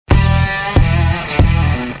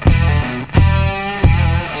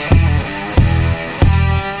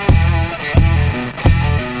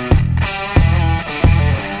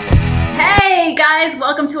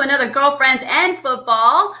another Girlfriends and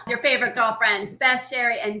Football. Your favorite girlfriends, Beth,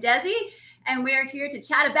 Sherry, and Desi. And we're here to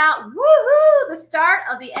chat about, the start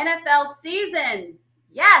of the NFL season.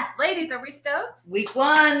 Yes, ladies, are we stoked? Week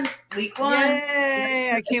one.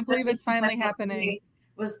 Yay! I can't believe it's finally happening. It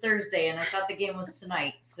was Thursday, and I thought the game was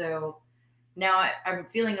tonight. So now I'm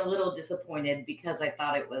feeling a little disappointed because I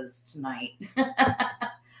thought it was tonight.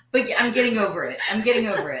 But I'm getting over it.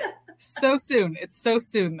 So soon. It's so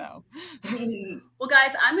soon, though. Well,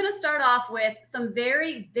 guys, I'm going to start off with some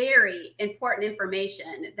very, very important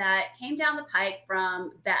information that came down the pike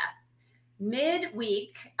from Beth.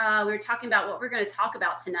 Midweek, we were talking about what we're going to talk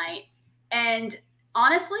about tonight. And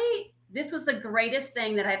honestly, this was the greatest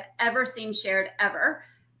thing that I've ever seen shared ever.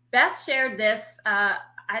 Beth shared this.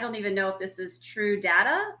 I don't even know if this is true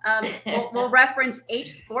data. We'll reference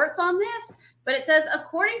H Sports on this. But it says,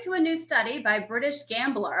 according to a new study by British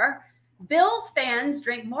Gambler, Bills fans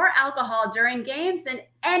drink more alcohol during games than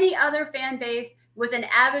any other fan base, with an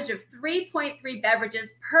average of 3.3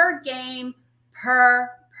 beverages per game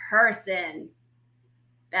per person.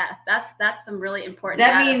 That's some really important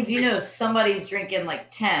That data. means, somebody's drinking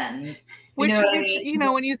like 10. Which, what I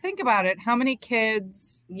mean? When you think about it, how many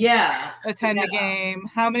kids attend a game?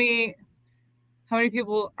 How many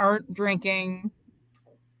people aren't drinking?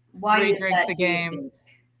 Why is drinks that a game?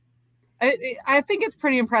 I think it's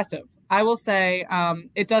pretty impressive. I will say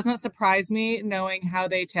it doesn't surprise me knowing how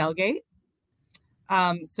they tailgate.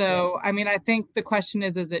 I think the question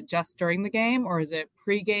is it just during the game or is it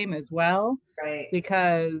pre-game as well? Right.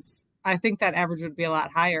 Because I think that average would be a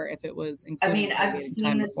lot higher if it was included. I've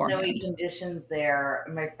seen the snowy conditions there.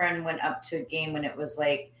 My friend went up to a game when it was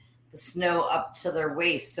like the snow up to their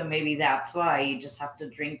waist. So maybe that's why you just have to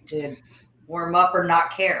drink to warm up or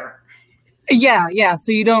not care. Yeah.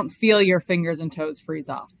 So you don't feel your fingers and toes freeze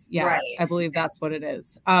off. Yeah, right. I believe that's what it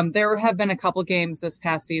is. There have been a couple games this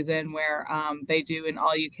past season where they do an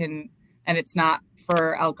all you can, and it's not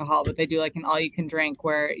for alcohol, but they do like an all you can drink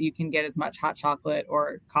where you can get as much hot chocolate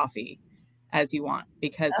or coffee as you want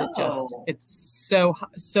because it's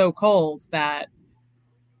so cold that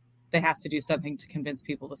they have to do something to convince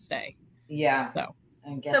people to stay. Yeah.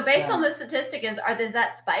 So based on the statistic is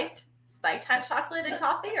that spiked hot chocolate and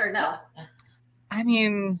coffee or no? I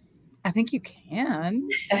mean, I think you can.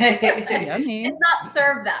 Yummy. It's not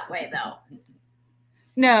served that way though.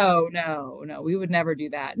 No. We would never do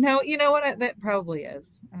that. No, you know what? That probably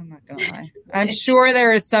is. I'm not going to lie. I'm sure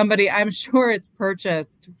there is somebody. I'm sure it's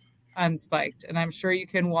purchased unspiked. And I'm sure you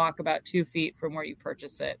can walk about 2 feet from where you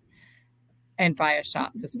purchase it and buy a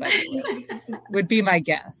shot to spike it. Would be my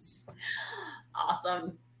guess.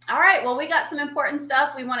 Awesome. All right. Well, we got some important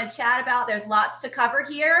stuff we want to chat about. There's lots to cover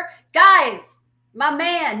here. Guys, my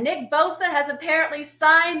man, Nick Bosa has apparently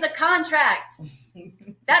signed the contract.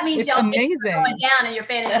 That means y'all amazing. Going down in your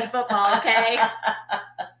fantasy football, okay?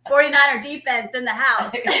 49er defense in the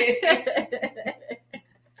house.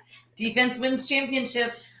 Defense wins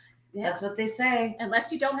championships. Yeah. That's what they say.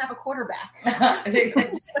 Unless you don't have a quarterback.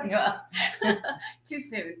 Too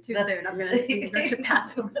soon. I'm going to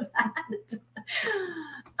pass over that.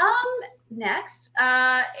 Next,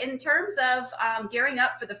 in terms of gearing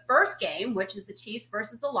up for the first game, which is the Chiefs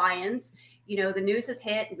versus the Lions, the news has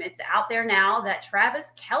hit. It's out there now that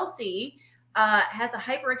Travis Kelce has a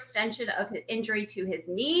hyperextension of his injury to his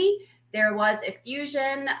knee. There was a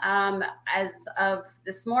fusion as of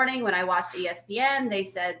this morning when I watched ESPN. They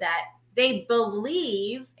said that they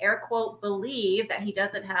believe, air quote, believe that he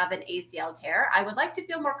doesn't have an ACL tear. I would like to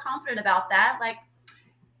feel more confident about that. Like,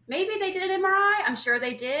 maybe they did an MRI. I'm sure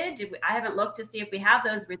they did. I haven't looked to see if we have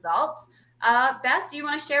those results. Beth, do you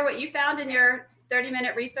want to share what you found in your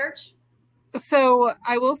 30-minute research? So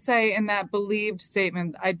I will say in that believed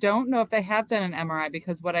statement, I don't know if they have done an MRI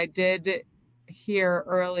because what I did hear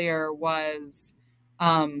earlier was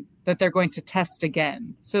that they're going to test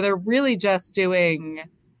again. So they're really just doing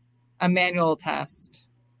a manual test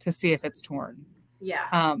to see if it's torn.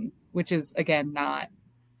 Yeah. Which is, again, not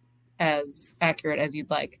as accurate as you'd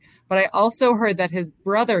like. But I also heard that his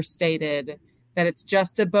brother stated that it's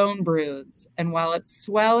just a bone bruise. And while it's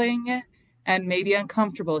swelling and maybe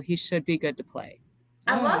uncomfortable, he should be good to play.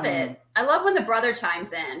 I love it. I love when the brother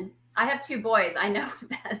chimes in. I have 2 boys. I know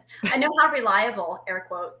that. I know how reliable, air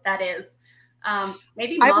quote, that is.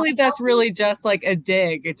 Maybe I believe that's really just like a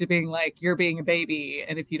dig to being like, you're being a baby.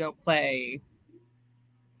 And if you don't play,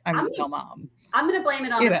 I'm going to tell mom. I'm going to blame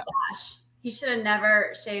it on the stash. He should have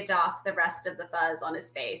never shaved off the rest of the fuzz on his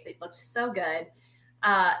face. It looked so good.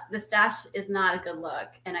 The stash is not a good look.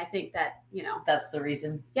 And I think that, That's the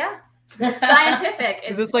reason. Yeah. It's scientific.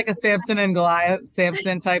 Is this like a Samson and Goliath,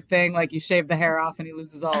 Samson type thing? Like you shave the hair off and he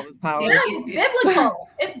loses all of his powers? Yes, it's biblical.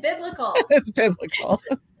 It's biblical. It's biblical.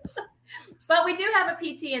 But we do have a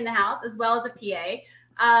PT in the house as well as a PA.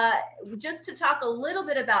 Just to talk a little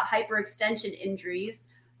bit about hyperextension injuries.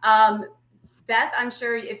 Beth, I'm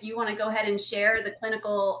sure if you want to go ahead and share the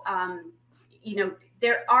clinical,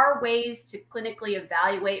 there are ways to clinically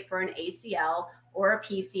evaluate for an ACL or a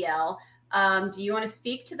PCL. Do you want to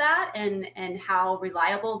speak to that and how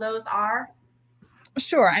reliable those are?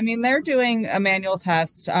 Sure. I mean, they're doing a manual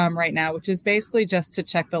test right now, which is basically just to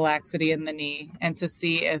check the laxity in the knee and to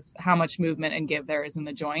see how much movement and give there is in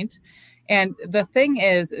the joint. And the thing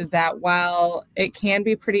is that while it can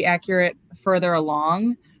be pretty accurate further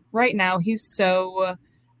along, right now he's so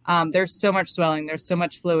there's so much swelling, there's so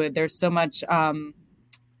much fluid, there's so much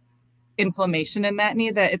inflammation in that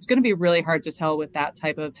knee that it's going to be really hard to tell with that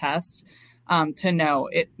type of test. To know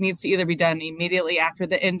it needs to either be done immediately after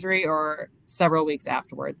the injury or several weeks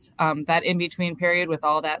afterwards. That in-between period with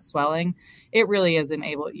all that swelling, it really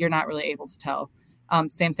you're not really able to tell.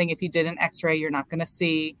 Same thing if you did an x-ray, you're not going to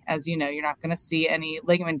see, as you know, you're not going to see any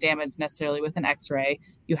ligament damage necessarily with an x-ray.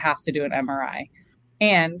 You have to do an MRI.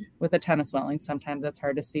 And with a ton of swelling, sometimes that's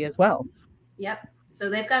hard to see as well. Yep. So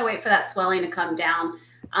they've got to wait for that swelling to come down.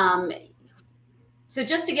 So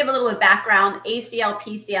just to give a little bit of background, ACL,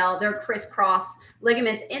 PCL, they're crisscross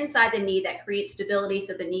ligaments inside the knee that create stability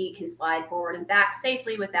so the knee can slide forward and back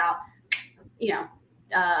safely without,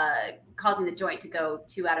 causing the joint to go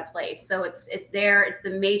too out of place. So it's there. It's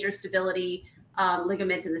the major stability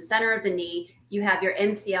ligaments in the center of the knee. You have your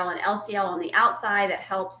MCL and LCL on the outside that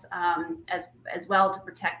helps as well to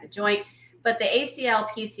protect the joint. But the ACL,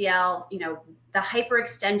 PCL, the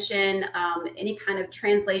hyperextension, any kind of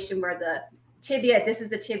translation where the tibia, this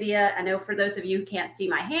is the tibia. I know for those of you who can't see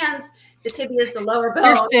my hands, the tibia is the lower bone.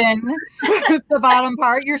 Your shin, the bottom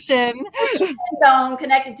part, your shin. Shin bone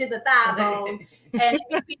connected to the thigh bone. And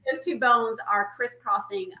between those two bones are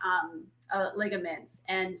crisscrossing ligaments.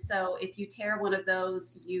 And so if you tear one of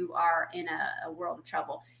those, you are in a world of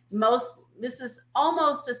trouble. This is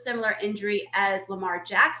almost a similar injury as Lamar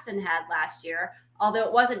Jackson had last year, although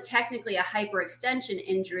it wasn't technically a hyperextension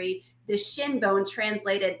injury. The shin bone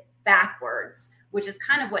translated backwards, which is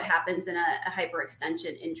kind of what happens in a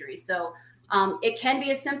hyperextension injury. So it can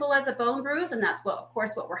be as simple as a bone bruise, and that's what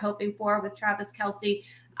we're hoping for with Travis Kelce.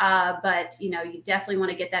 But you definitely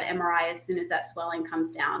want to get that MRI as soon as that swelling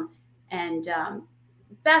comes down. And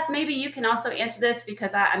Beth, maybe you can also answer this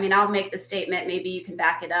because I'll make the statement, maybe you can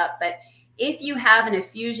back it up. But if you have an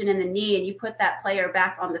effusion in the knee and you put that player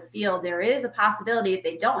back on the field, there is a possibility if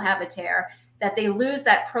they don't have a tear that they lose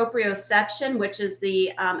that proprioception, which is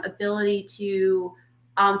the ability to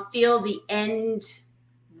feel the end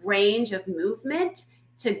range of movement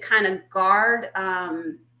to kind of guard.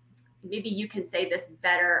 Maybe you can say this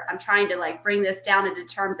better. I'm trying to bring this down into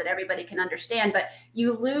terms that everybody can understand, but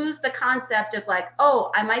you lose the concept of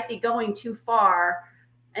I might be going too far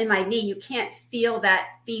in my knee. You can't feel that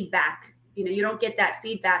feedback. You don't get that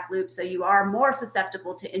feedback loop. So you are more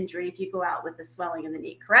susceptible to injury if you go out with the swelling in the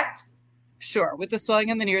knee, correct? Sure. With the swelling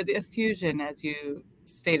in the knee or the effusion, as you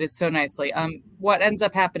stated so nicely, what ends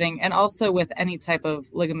up happening, and also with any type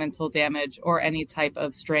of ligamental damage or any type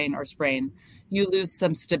of strain or sprain, you lose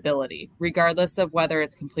some stability, regardless of whether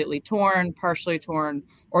it's completely torn, partially torn,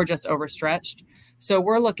 or just overstretched. So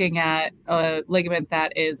we're looking at a ligament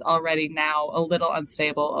that is already now a little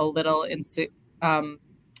unstable,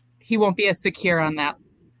 he won't be as secure on that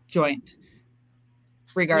joint,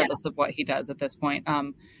 regardless of what he does at this point.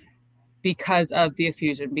 Because of the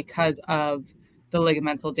effusion, because of the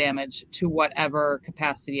ligamental damage to whatever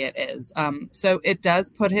capacity it is. So it does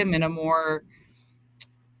put him in a more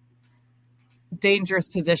dangerous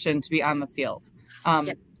position to be on the field.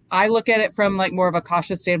 I look at it from like more of a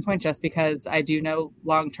cautious standpoint, just because I do know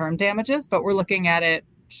long-term damages, but we're looking at it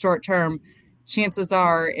short-term. Chances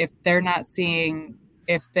are if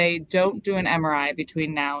they don't do an MRI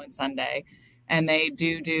between now and Sunday, and they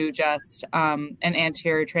do just an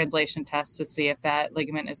anterior translation test to see if that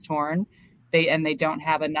ligament is torn, they don't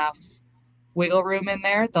have enough wiggle room in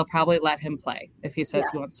there, they'll probably let him play if he says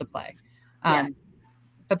he wants to play.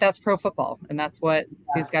 But that's pro football, and that's what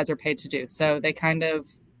these guys are paid to do. So they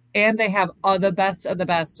they have all the best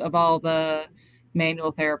of all the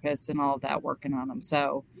manual therapists and all of that working on them.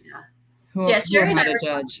 So who am I to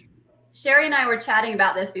judge? Sherry and I were chatting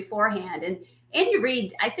about this beforehand, and Andy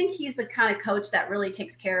Reid, I think he's the kind of coach that really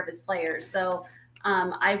takes care of his players. So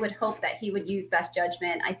I would hope that he would use best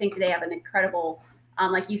judgment. I think they have an incredible,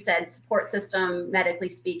 like you said, support system, medically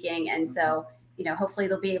speaking. And so, hopefully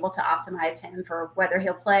they'll be able to optimize him for whether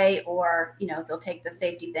he'll play or, they'll take the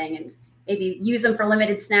safety thing and maybe use him for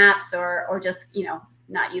limited snaps or just,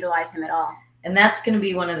 not utilize him at all. And that's going to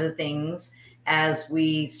be one of the things as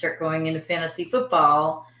we start going into fantasy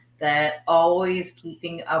football, that always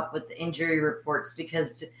keeping up with the injury reports,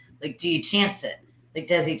 because do you chance it? Like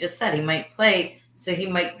Desi just said, he might play, so he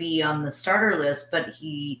might be on the starter list, but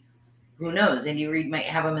who knows? Andy Reid might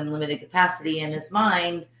have him in limited capacity in his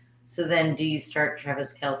mind. So then do you start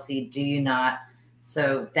Travis Kelce? Do you not?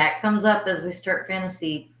 So that comes up as we start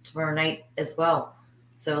fantasy tomorrow night as well.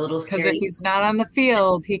 So a little scary. Because if he's not on the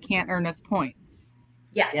field, he can't earn his points.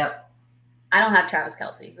 Yes. Yep. I don't have Travis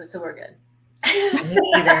Kelce, so we're good.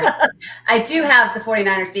 Me either. I do have the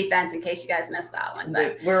 49ers defense in case you guys missed that one.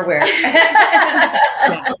 But we're aware.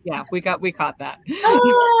 yeah, we caught that.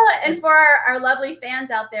 And for our lovely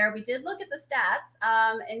fans out there, we did look at the stats.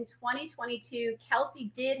 In 2022,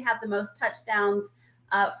 Kelce did have the most touchdowns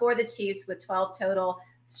for the Chiefs with 12 total.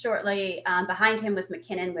 Shortly behind him was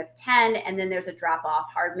McKinnon with 10, and then there's a drop off.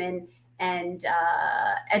 Hardman and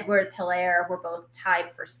Edwards-Helaire were both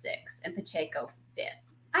tied for 6, and Pacheco 5th.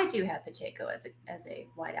 I do have Pacheco as a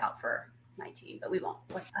wideout for my team, but we won't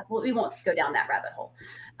go down that rabbit hole.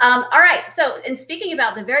 All right. So, in speaking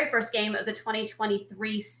about the very first game of the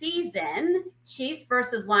 2023 season, Chiefs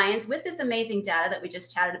versus Lions, with this amazing data that we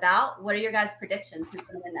just chatted about, what are your guys' predictions? Who's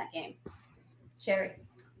going to win that game? Sherry.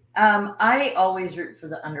 I always root for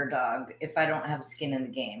the underdog if I don't have skin in the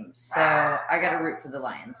game. So I got to root for the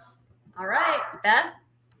Lions. All right. Beth?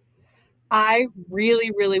 I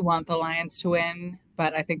really, really want the Lions to win,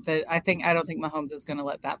 but I don't think Mahomes is going to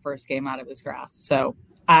let that first game out of his grasp. So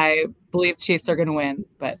I believe Chiefs are going to win,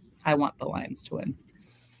 but I want the Lions to win.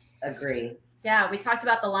 Agree. Yeah, we talked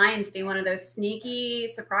about the Lions being one of those sneaky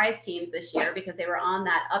surprise teams this year because they were on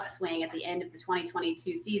that upswing at the end of the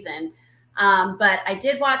 2022 season. But I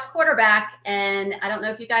did watch quarterback, and I don't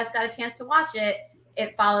know if you guys got a chance to watch it.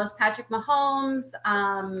 It follows Patrick Mahomes.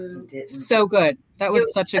 So good. That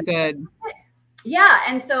was such a good. Yeah.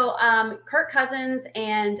 And so Kirk Cousins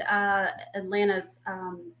and Atlanta's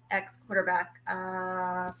ex-quarterback,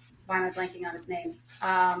 why am I blanking on his name?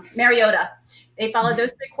 Mariota. They followed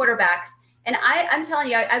those 3 quarterbacks. And I'm telling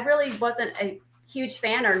you, I really wasn't a huge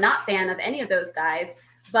fan or not fan of any of those guys.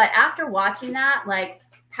 But after watching that,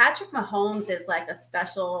 Patrick Mahomes is like a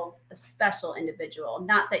special individual.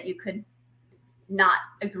 Not that you could not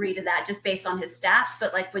agree to that just based on his stats,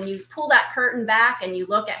 but when you pull that curtain back and you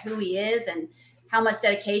look at who he is and how much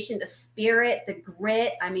dedication, the spirit, the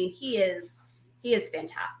grit, I mean, he is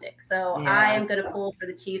fantastic. So yeah. I am going to pull for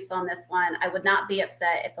the Chiefs on this one. I would not be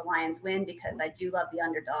upset if the Lions win because I do love the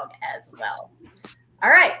underdog as well. All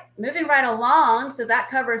right, moving right along. So that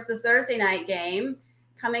covers the Thursday night game.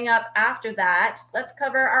 Coming up after that, let's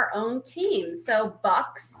cover our own team. So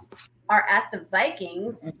Bucks are at the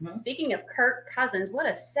Vikings. Mm-hmm. Speaking of Kirk Cousins, what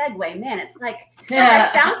a segue, man. It's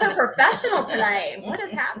I sound so professional tonight. What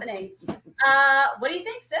is happening? What do you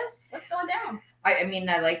think, sis? What's going down? I mean,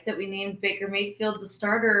 I like that we named Baker Mayfield the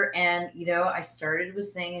starter. And, I started with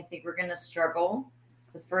saying I think we're going to struggle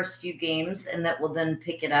the first few games and that we'll then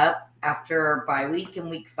pick it up after our bye week in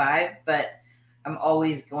week 5. But I'm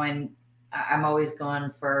always going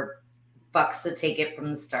for Bucks to take it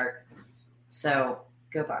from the start. So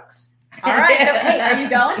go Bucks. All right. Hey, are you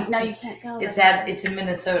going? No, you can't go. It's in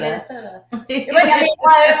Minnesota.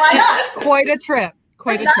 Why not? Quite a trip.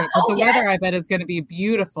 But the weather, I bet, is going to be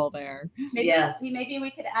beautiful there. Maybe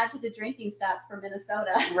we could add to the drinking stats for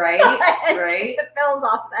Minnesota. Right. It fills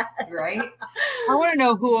off that. Right. I want to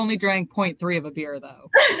know who only drank 0.3 of a beer, though.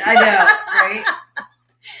 I know, right?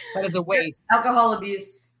 That is a waste. Alcohol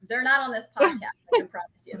abuse. They're not on this podcast. I can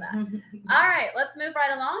promise you that. All right, let's move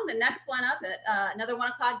right along. The next one up at another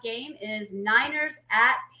 1:00 game is Niners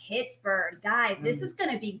at Pittsburgh. Guys, this is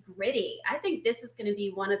going to be gritty. I think this is going to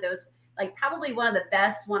be one of those, probably one of the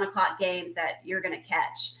best 1:00 games that you're going to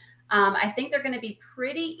catch. I think they're going to be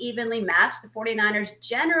pretty evenly matched. The 49ers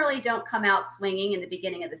generally don't come out swinging in the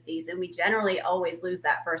beginning of the season. We generally always lose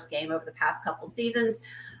that first game over the past couple seasons.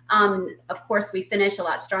 Of course, we finish a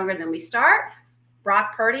lot stronger than we start.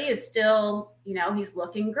 Brock Purdy is still, he's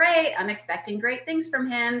looking great. I'm expecting great things from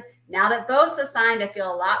him. Now that Bosa signed, I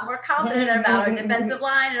feel a lot more confident about our defensive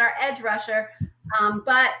line and our edge rusher.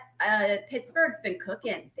 But Pittsburgh's been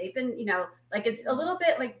cooking. They've been, it's a little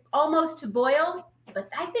bit almost to boil, but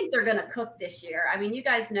I think they're going to cook this year. I mean, you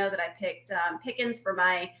guys know that I picked Pickens for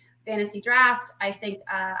my fantasy draft. I think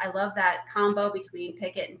I love that combo between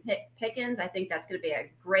Pickett and Pickens. I think that's going to be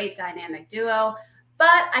a great dynamic duo.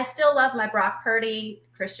 But I still love my Brock Purdy,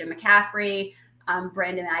 Christian McCaffrey,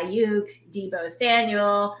 Brandon Ayuk, Deebo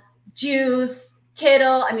Samuel, Juice,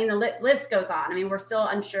 Kittle. I mean, the list goes on. I mean, we're still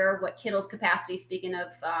unsure what Kittle's capacity. Speaking of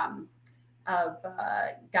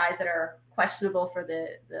guys that are questionable for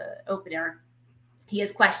the opener, he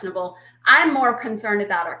is questionable. I'm more concerned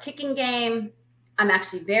about our kicking game. I'm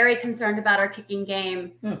actually very concerned about our kicking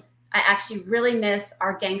game. I actually really miss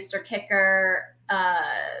our gangster kicker,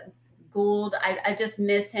 Gould. I just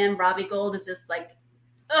miss him. Robbie Gould is just like,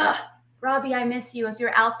 ugh, Robbie, I miss you. If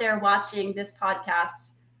you're out there watching this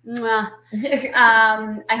podcast,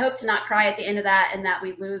 I hope to not cry at the end of that and that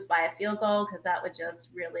we lose by a field goal, because that would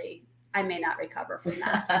just really, I may not recover from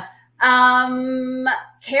that.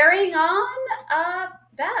 Carrying on,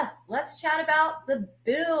 Beth, let's chat about the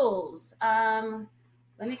Bills.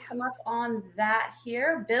 Let me come up on that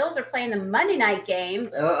here. Bills are playing the Monday night game.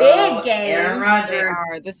 Big game. Aaron Rodgers.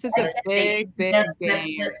 This is a big game.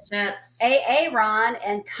 Aaron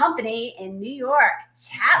and company in New York.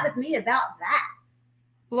 Chat with me about that.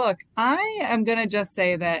 Look, I am going to just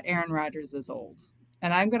say that Aaron Rodgers is old.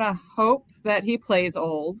 And I'm going to hope that he plays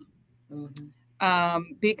old.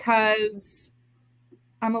 Because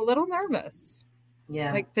I'm a little nervous.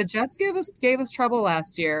 Yeah. Like the Jets gave us trouble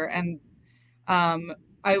last year. And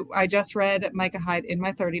I just read Micah Hyde in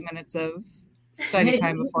my 30 minutes of study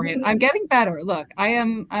time beforehand. I'm getting better. Look,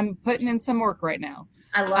 I'm putting in some work right now.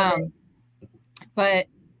 I love it. But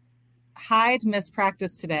Hyde missed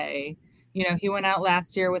practice today. You know, he went out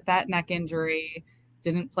last year with that neck injury,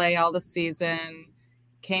 didn't play all the season,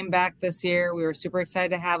 came back this year. We were super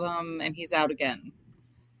excited to have him, and he's out again.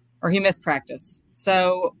 Or he missed practice.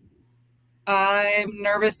 So I'm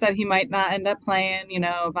nervous that he might not end up playing. You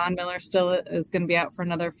know, Von Miller still is going to be out for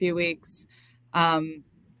another few weeks. I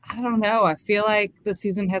don't know. I feel like the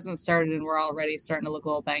season hasn't started and we're already starting to look a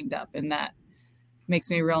little banged up, and that makes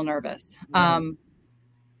me real nervous.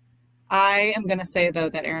 I am going to say, though,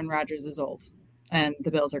 that Aaron Rodgers is old and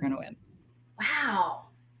the Bills are going to win. Wow.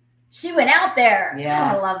 She went out there.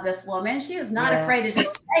 Yeah. I love this woman. She is not afraid to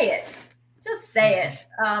just say it. Just say it.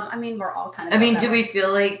 I mean, we're all kind of. I mean, do we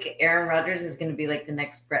feel like Aaron Rodgers is going to be like the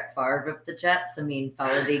next Brett Favre of the Jets? I mean,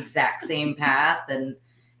 follow the exact same path and,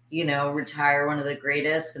 you know, retire one of the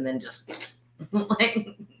greatest and then just like.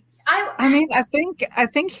 I mean, I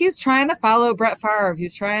think he's trying to follow Brett Favre.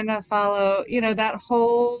 He's trying to follow, you know, that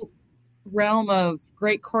whole realm of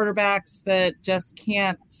great quarterbacks that just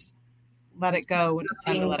can't let it go when it's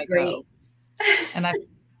time to let it go. And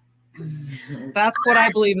that's what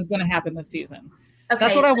I believe is going to happen this season. Okay.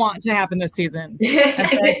 That's what I want to happen this season. And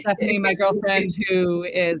so Stephanie, my girlfriend, who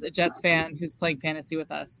is a Jets fan, who's playing fantasy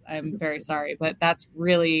with us, I'm very sorry, but that's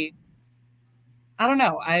really, I don't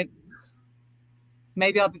know.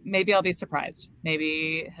 Maybe I'll be surprised.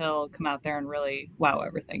 Maybe he'll come out there and really wow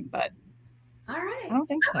everything, but all right. I don't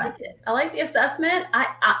think so. I like it. I like the assessment.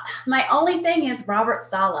 My only thing is Robert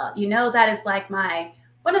Saleh. You know, that is like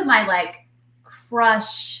one of my like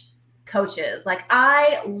crush coaches. Like,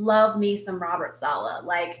 I love me some Robert Saleh.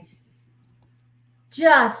 Like,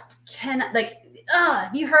 just cannot, like,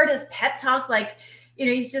 have you heard his pep talks? Like, you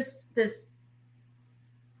know, he's just this,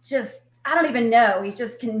 I don't even know. He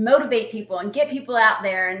just can motivate people and get people out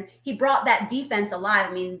there. And he brought that defense alive.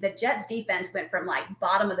 I mean, the Jets defense went from like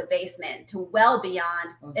bottom of the basement to well beyond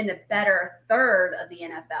in the better third of the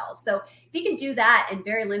NFL. So if he can do that in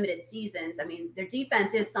very limited seasons, I mean, their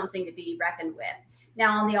defense is something to be reckoned with.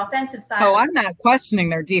 Now, on the offensive side. Oh, I'm not questioning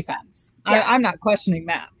their defense. Yeah. I'm not questioning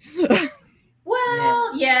that.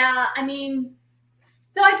 Well, yeah. I mean,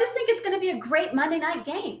 so I just think it's going to be a great Monday night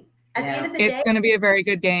game. At the end of the day, it's going to be a very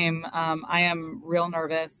good game. I am real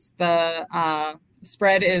nervous. The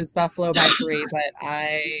spread is Buffalo by 3, but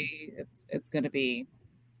it's going to be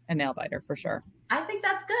a nail biter for sure. I think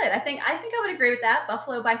that's good. I think I would agree with that.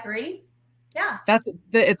 Buffalo by 3. Yeah.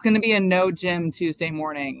 It's going to be a no gym Tuesday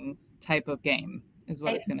morning type of game is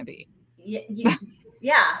what it's going to be.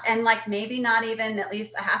 Yeah. And like maybe not even at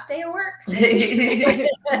least a half day of work.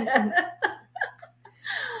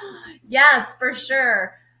 Yes, for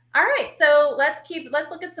sure. All right, so let's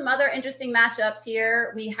look at some other interesting matchups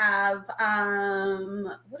here. We have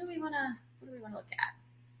what do we want to look at?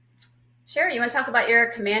 Sherry, you want to talk about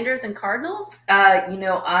your Commanders and Cardinals? You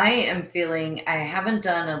know, I haven't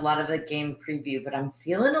done a lot of the game preview, but I'm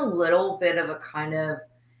feeling a little bit of a kind of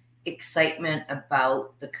excitement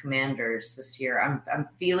about the Commanders this year. I'm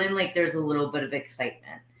feeling like there's a little bit of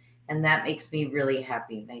excitement, and that makes me really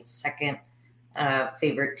happy. My second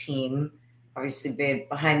favorite team. Obviously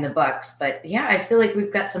behind the Bucks, but yeah, I feel like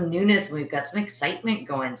we've got some newness and we've got some excitement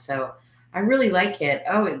going. So I really like it.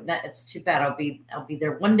 Oh, it's too bad. I'll be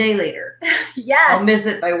there one day later. Yes. I'll miss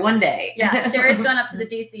it by one day. Yeah. Sherry's gone up to the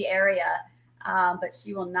DC area. but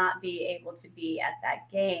she will not be able to be at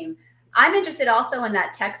that game. I'm interested also in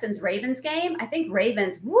that Texans-Ravens game. I think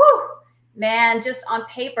Ravens, man, just on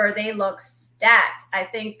paper, they look stacked. I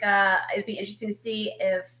think it'd be interesting to see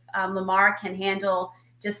if Lamar can handle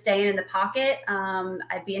just staying in the pocket.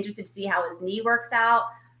 I'd be interested to see how his knee works out.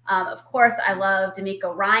 Of course, I love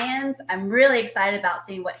D'Amico Ryans. I'm really excited about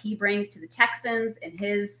seeing what he brings to the Texans in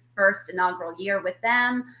his first inaugural year with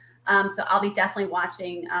them. So I'll be definitely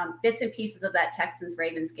watching bits and pieces of that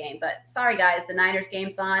Texans-Ravens game. But sorry, guys, the Niners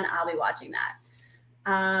game's on. I'll be watching that.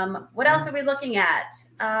 What else are we looking at?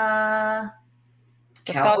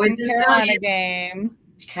 Cowboys and Carolina Giants game.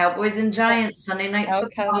 Cowboys and Giants Sunday night football.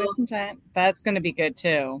 Cowboys and Giants. That's going to be good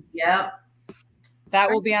too. Yep. That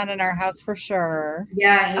will be on in our house for sure.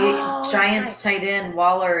 Yeah, Giants tight end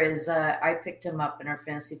Waller is. I picked him up in our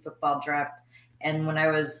fantasy football draft, and when I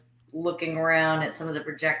was looking around at some of the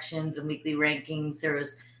projections and weekly rankings, there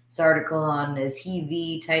was this article on is he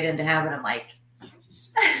the tight end to have, and I'm like,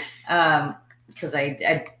 yes. Because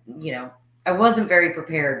I wasn't very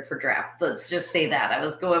prepared for draft. Let's just say that I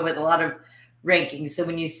was going with a lot of rankings. So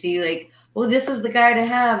when you see like, well, this is the guy to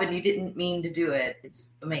have, and you didn't mean to do it,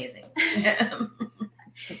 it's amazing.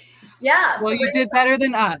 Yeah. Well, you did better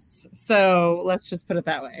than us. So let's just put it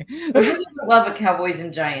that way. Who doesn't love a Cowboys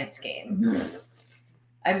and Giants game?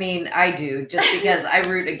 I mean, I do, just because I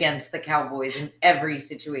root against the Cowboys in every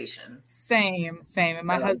situation. Same. And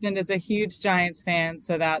my husband is a huge Giants fan,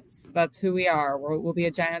 so that's who we are. We'll be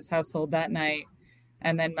a Giants household that night,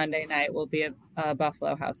 and then Monday night we'll be a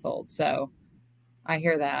Buffalo household. So I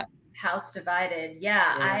hear that. House divided.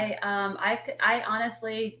 Yeah. I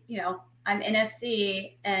honestly, I'm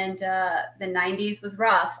NFC, and the 90s was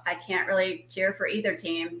rough. I can't really cheer for either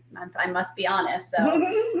team. I must be honest. So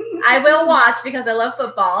I will watch because I love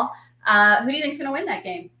football. Who do you think is going to win that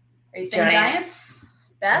game? Are you saying Giants?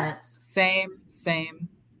 Beth? Same.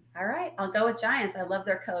 All right. I'll go with Giants. I love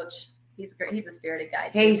their coach. He's great. He's a spirited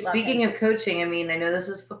guy. Hey, speaking of coaching, I mean, I know this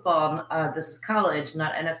is football. This is college,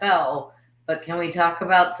 not NFL. But can we talk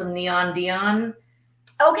about some Neon Deion?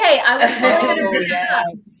 Okay. I was really going to bring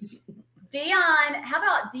yes. Deion, how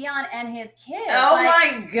about Deion and his kids? Oh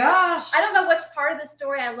my gosh. I don't know which part of the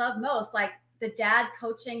story I love most, like the dad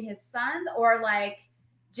coaching his sons, or like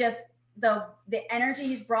just the energy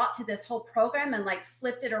he's brought to this whole program and like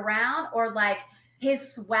flipped it around, or like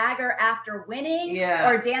his swagger after winning,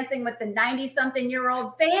 or dancing with the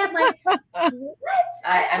 90-something-year-old fan. Like, what?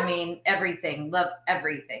 I mean, everything. Love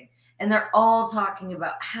everything. And they're all talking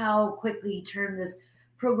about how quickly he turned this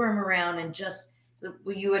program around, and just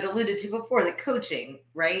you had alluded to before, the coaching,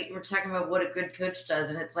 right? We're talking about what a good coach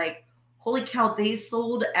does. And it's like, holy cow, they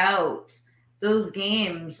sold out those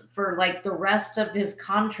games for like the rest of his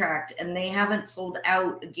contract, and they haven't sold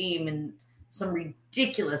out a game in some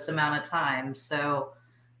ridiculous amount of time. So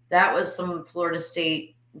that was some Florida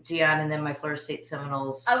State Deion, and then my Florida State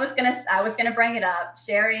Seminoles. I was gonna bring it up.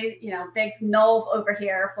 Sherry, big Nole over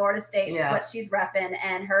here, Florida State is what she's repping,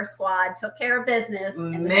 and her squad took care of business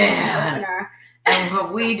in the season opener.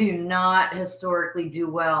 And we do not historically do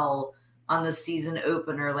well on the season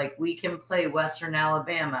opener. Like, we can play Western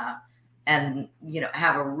Alabama and,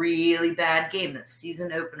 have a really bad game, that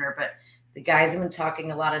season opener. But the guys have been talking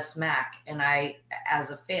a lot of smack. And I, as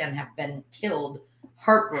a fan, have been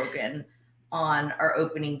heartbroken on our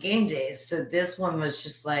opening game days. So this one was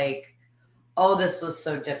just like, oh, this was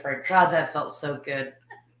so different. God, that felt so good.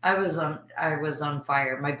 I was on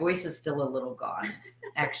fire. My voice is still a little gone,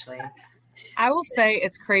 actually. I will say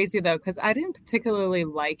it's crazy, though, because I didn't particularly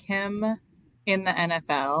like him in the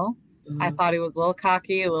NFL. Mm-hmm. I thought he was a little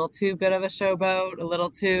cocky, a little too bit of a showboat, a little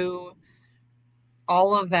too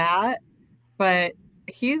all of that. But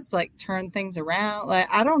he's like turned things around. Like,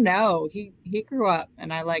 I don't know. He grew up,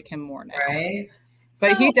 and I like him more now. Right.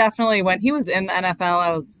 But he definitely, when he was in the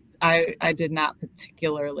NFL, I did not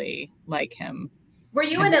particularly like him. Were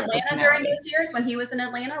you in Atlanta during those years when he was in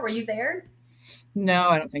Atlanta? Were you there? No,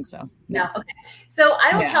 I don't think so. No. Okay. So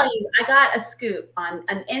I will tell you, I got a scoop on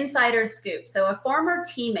an insider scoop. So a former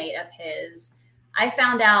teammate of his, I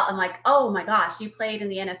found out, I'm like, oh my gosh, you played in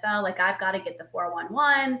the NFL. Like, I've got to get the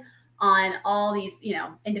 411 on all these,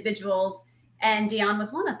 individuals. And Deion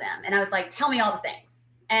was one of them. And I was like, tell me all the things.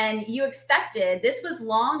 And you expected, this was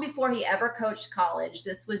long before he ever coached college.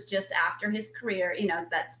 This was just after his career,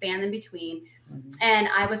 that span in between. Mm-hmm. And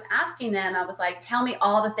I was asking them, I was like, tell me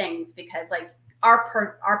all the things, because like,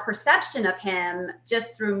 our perception of him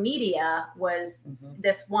just through media was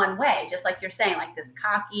this one way, just like you're saying, like this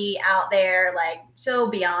cocky out there, like so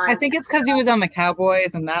beyond. I think it's because he was on the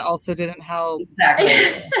Cowboys, and that also didn't help.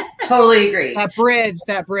 Exactly. Totally agree. That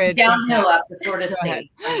bridge. Downhill up to Florida State.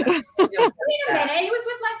 Wait a minute, he was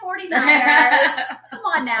with my 49ers. Come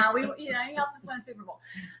on now, he helped us win a Super Bowl.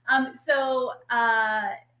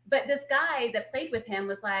 But this guy that played with him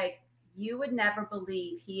was like, you would never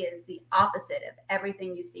believe he is the opposite of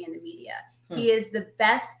everything you see in the media. He is the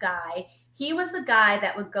best guy. He was the guy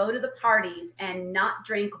that would go to the parties and not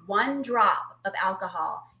drink one drop of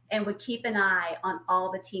alcohol and would keep an eye on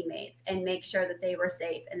all the teammates and make sure that they were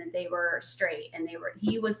safe and that they were straight. And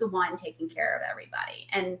he was the one taking care of everybody.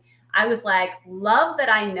 And I was like, love that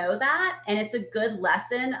I know that. And it's a good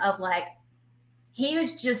lesson of like, he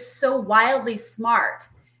was just so wildly smart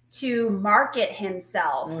to market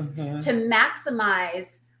himself, to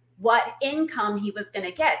maximize what income he was going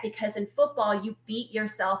to get. Because in football, you beat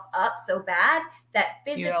yourself up so bad that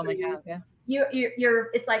physically you're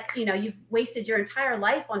it's like, you've wasted your entire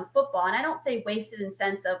life on football. And I don't say wasted in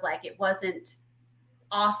sense of like, it wasn't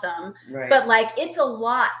awesome, but like, it's a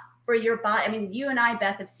lot for your body. I mean, you and I,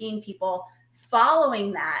 Beth, have seen people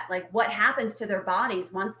following that, like what happens to their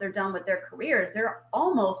bodies once they're done with their careers. They're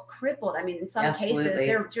almost crippled. I mean, in some cases,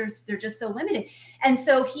 they're just so limited. And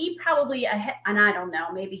so he probably, and I don't know,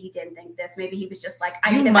 maybe he didn't think this. Maybe he was just like,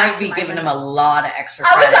 you might be giving him a lot of extra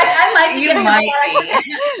credit. I was like, I might be. You might be.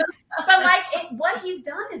 But like what he's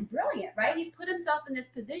done is brilliant, right? He's put himself in this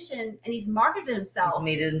position and he's marketed himself. He's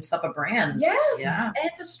made himself a brand. Yes. Yeah. And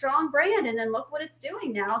it's a strong brand. And then look what it's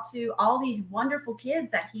doing now to all these wonderful kids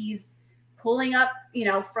that he's pulling up,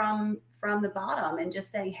 from the bottom and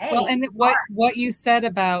just saying, hey. Well, and what you said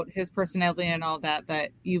about his personality and all that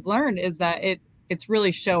you've learned is that it's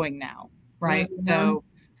really showing now, right? So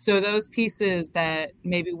those pieces that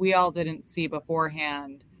maybe we all didn't see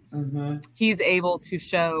beforehand, he's able to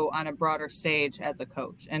show on a broader stage as a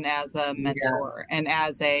coach and as a mentor and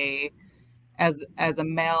as a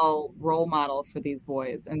male role model for these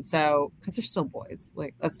boys. And so, because they're still boys,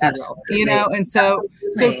 like let's be real, and so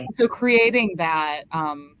creating that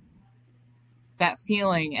that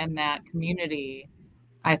feeling and that community,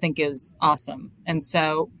 I think is awesome. And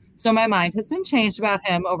so my mind has been changed about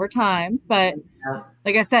him over time, but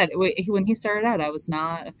like I said, when he started out, I was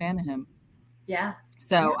not a fan of him. Yeah.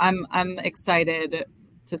 So I'm excited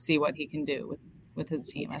to see what he can do with his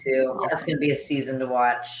team. Me too. That's going to be a season to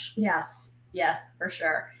watch. Yes, for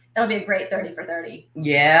sure. That'll be a great 30 for 30.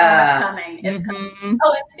 Yeah. It's coming. It's coming.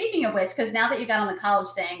 Oh, and speaking of which, because now that you got on the college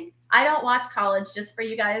thing, I don't watch college, just for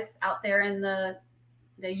you guys out there in the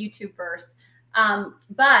YouTube verse.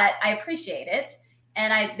 But I appreciate it.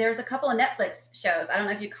 And there's a couple of Netflix shows. I don't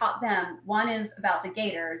know if you caught them. One is about the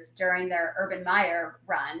Gators during their Urban Meyer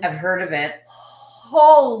run. I've heard of it.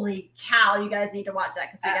 Holy cow. You guys need to watch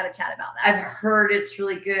that because we got to chat about that. I've heard it's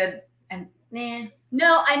really good. And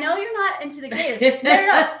No, I know you're not into the Gators.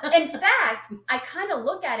 No. In fact, I kind of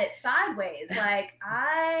look at it sideways. Like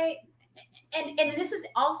and this is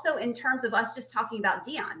also in terms of us just talking about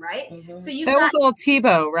Deion, right? So was all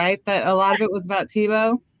Tebow, right? That a lot of it was about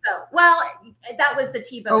Tebow. Well, that was the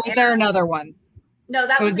Tebow. Or was there another one? No,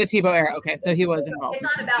 that was the Tebow era. Okay, so he was involved. It's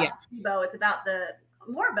not about Tebow. It's about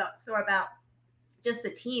about just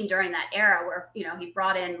the team during that era where he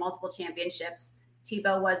brought in multiple championships.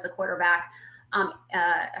 Tebow was the quarterback.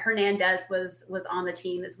 Hernandez was on the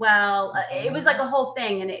team as well. It was like a whole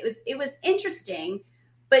thing, and it was interesting.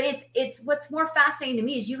 But it's what's more fascinating to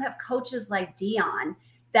me is you have coaches like Deion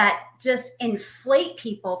that just inflate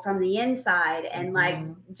people from the inside and like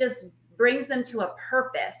just brings them to a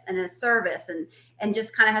purpose and a service and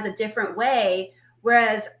just kind of has a different way.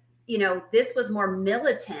 Whereas this was more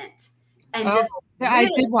militant and I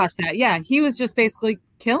did watch that. Yeah, he was just basically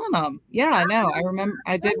killing them. Yeah, I know. I remember.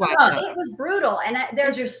 I did watch that. It was brutal, and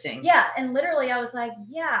there's interesting. Yeah, and literally, I was like,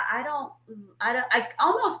 I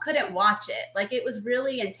almost couldn't watch it. Like it was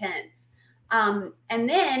really intense. And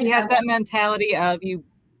then he has that mentality of you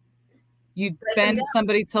bend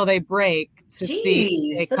somebody till they break to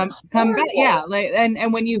see they come back. Yeah, like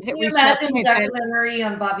and when you hit. Can you imagine a documentary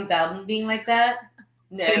on Bobby Bowden being like that?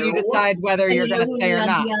 No. Then you decide whether you're going to stay or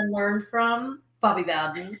not. Learn from Bobby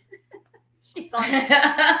Bowden. She's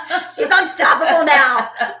unstoppable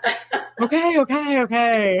now. Okay.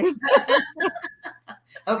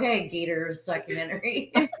 Okay, Gators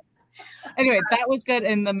documentary. Anyway, that was good.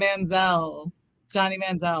 And the Johnny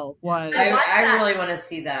Manziel was. I really want to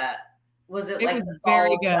see that. Was it like was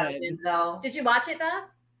very good? Did you watch it, Beth?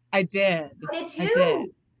 I did. I did too. I did.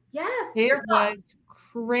 Yes. It was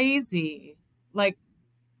crazy. Like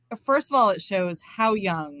first of all, it shows how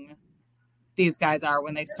young these guys are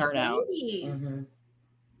when they start out. Mhm.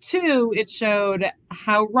 2, it showed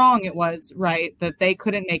how wrong it was, right, that they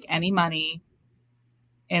couldn't make any money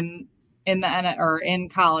in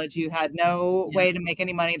college. You had no way to make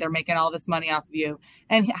any money. They're making all this money off of you,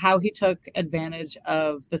 and how he took advantage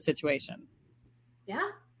of the situation. Yeah.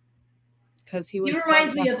 Because he He was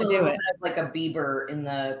reminds me smart of enough a to do little it. bit of like a Bieber in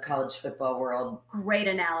the college football world. Great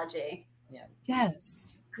analogy.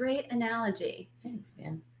 Yes. Great analogy. Thanks,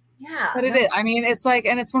 man. Yeah. But it is. I mean, it's like,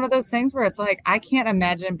 and it's one of those things where it's like, I can't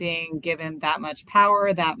imagine being given that much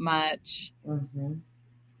power, that much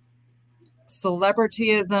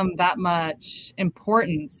celebrityism, that much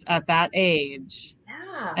importance at that age,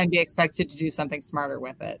 and be expected to do something smarter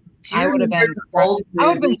with it. I would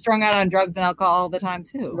have been strung out on drugs and alcohol all the time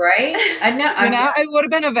too. Right? I know. It would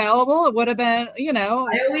have been available. It would have been,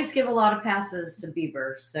 I always give a lot of passes to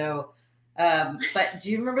Bieber. So, but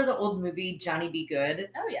do you remember the old movie Johnny Be Good?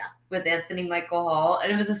 Oh yeah. With Anthony Michael Hall,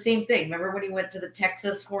 and it was the same thing. Remember when he went to the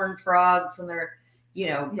Texas Horned Frogs and they're,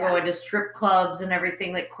 going to strip clubs and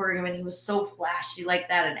everything, like courting him, and he was so flashy like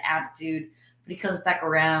that, an attitude. But he comes back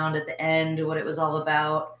around at the end to what it was all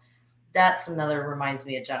about. That's another reminds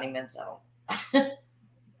me of Johnny Manziel.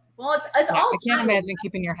 Well, it's all. I can't imagine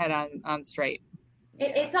keeping your head on straight.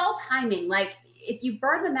 It's all timing. Like if you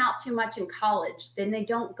burn them out too much in college, then they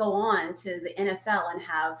don't go on to the NFL and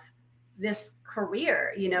have this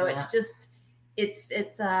career. It's just it's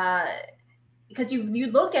because you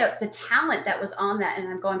look at the talent that was on that, and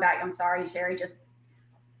I'm going back. I'm sorry, Sherry, just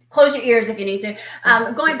close your ears if you need to.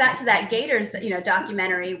 Going back to that Gators,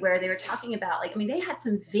 documentary where they were talking about, they had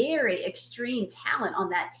some very extreme talent on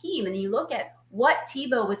that team. And you look at what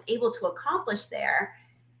Tebow was able to accomplish there,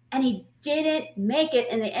 and he didn't make it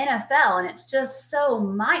in the NFL. And it's just so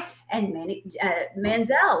and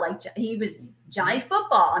Manziel, he was Johnny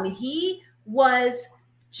Football. He was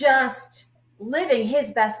just living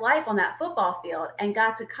his best life on that football field, and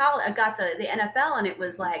got to the NFL, and it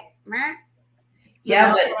was like, meh.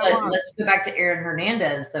 Yeah, but let's go back to Aaron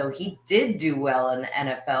Hernandez, though. He did do well in the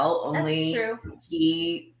NFL, only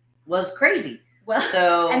he was crazy.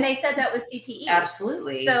 Well, and they said that was CTE.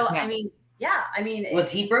 Absolutely. So, yeah.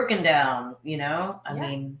 Was he broken down, Yeah.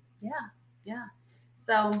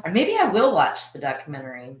 So maybe I will watch the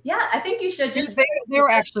documentary. Yeah, I think you should. Just they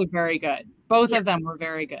were actually very good. Both of them were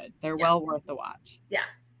very good. They're well worth the watch. Yeah.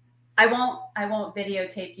 I won't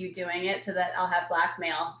videotape you doing it so that I'll have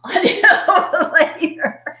blackmail on you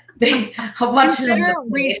later. Consider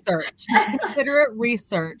it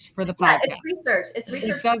research for the podcast. Yeah, it's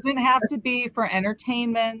research. It doesn't have to be for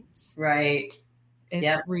entertainment. Right.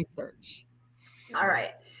 It's research. All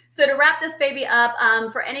right. So to wrap this baby up,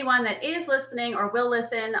 for anyone that is listening or will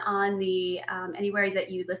listen on the anywhere that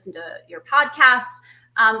you listen to your podcast,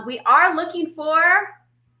 we are looking for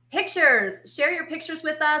pictures. Share your pictures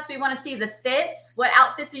with us. We want to see the fits. What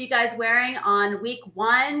outfits are you guys wearing on week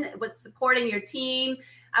 1? What's supporting your team?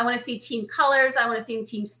 I want to see team colors. I want to see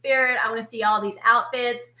team spirit. I want to see all these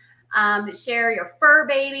outfits. Share your fur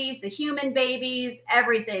babies, the human babies,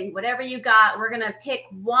 everything, whatever you got. We're going to pick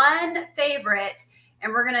one favorite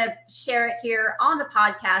and we're going to share it here on the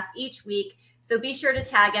podcast each week. So be sure to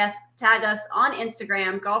tag us on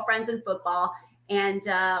Instagram, Girlfriends in Football. And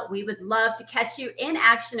we would love to catch you in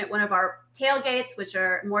action at one of our tailgates, which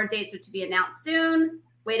more dates are to be announced soon.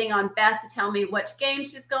 Waiting on Beth to tell me which game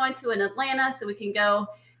she's going to in Atlanta so we can go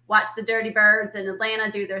watch the Dirty Birds in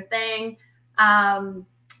Atlanta do their thing.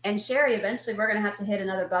 And Sherry, eventually we're going to have to hit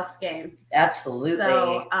another Bucs game. Absolutely.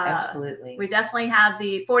 So, absolutely. We definitely have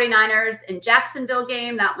the 49ers in Jacksonville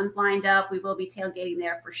game. That one's lined up. We will be tailgating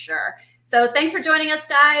there for sure. So thanks for joining us,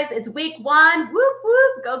 guys. It's week 1. Whoop,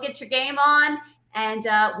 whoop. Go get your game on. And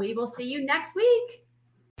we will see you next week.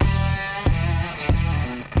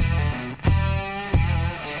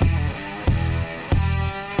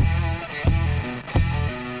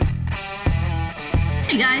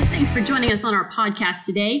 Hey guys, thanks for joining us on our podcast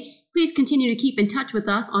today. Please continue to keep in touch with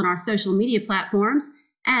us on our social media platforms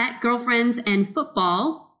at Girlfriends and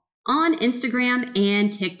Football on Instagram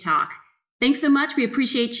and TikTok. Thanks so much. We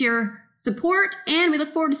appreciate your support and we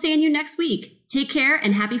look forward to seeing you next week. Take care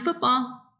and happy football.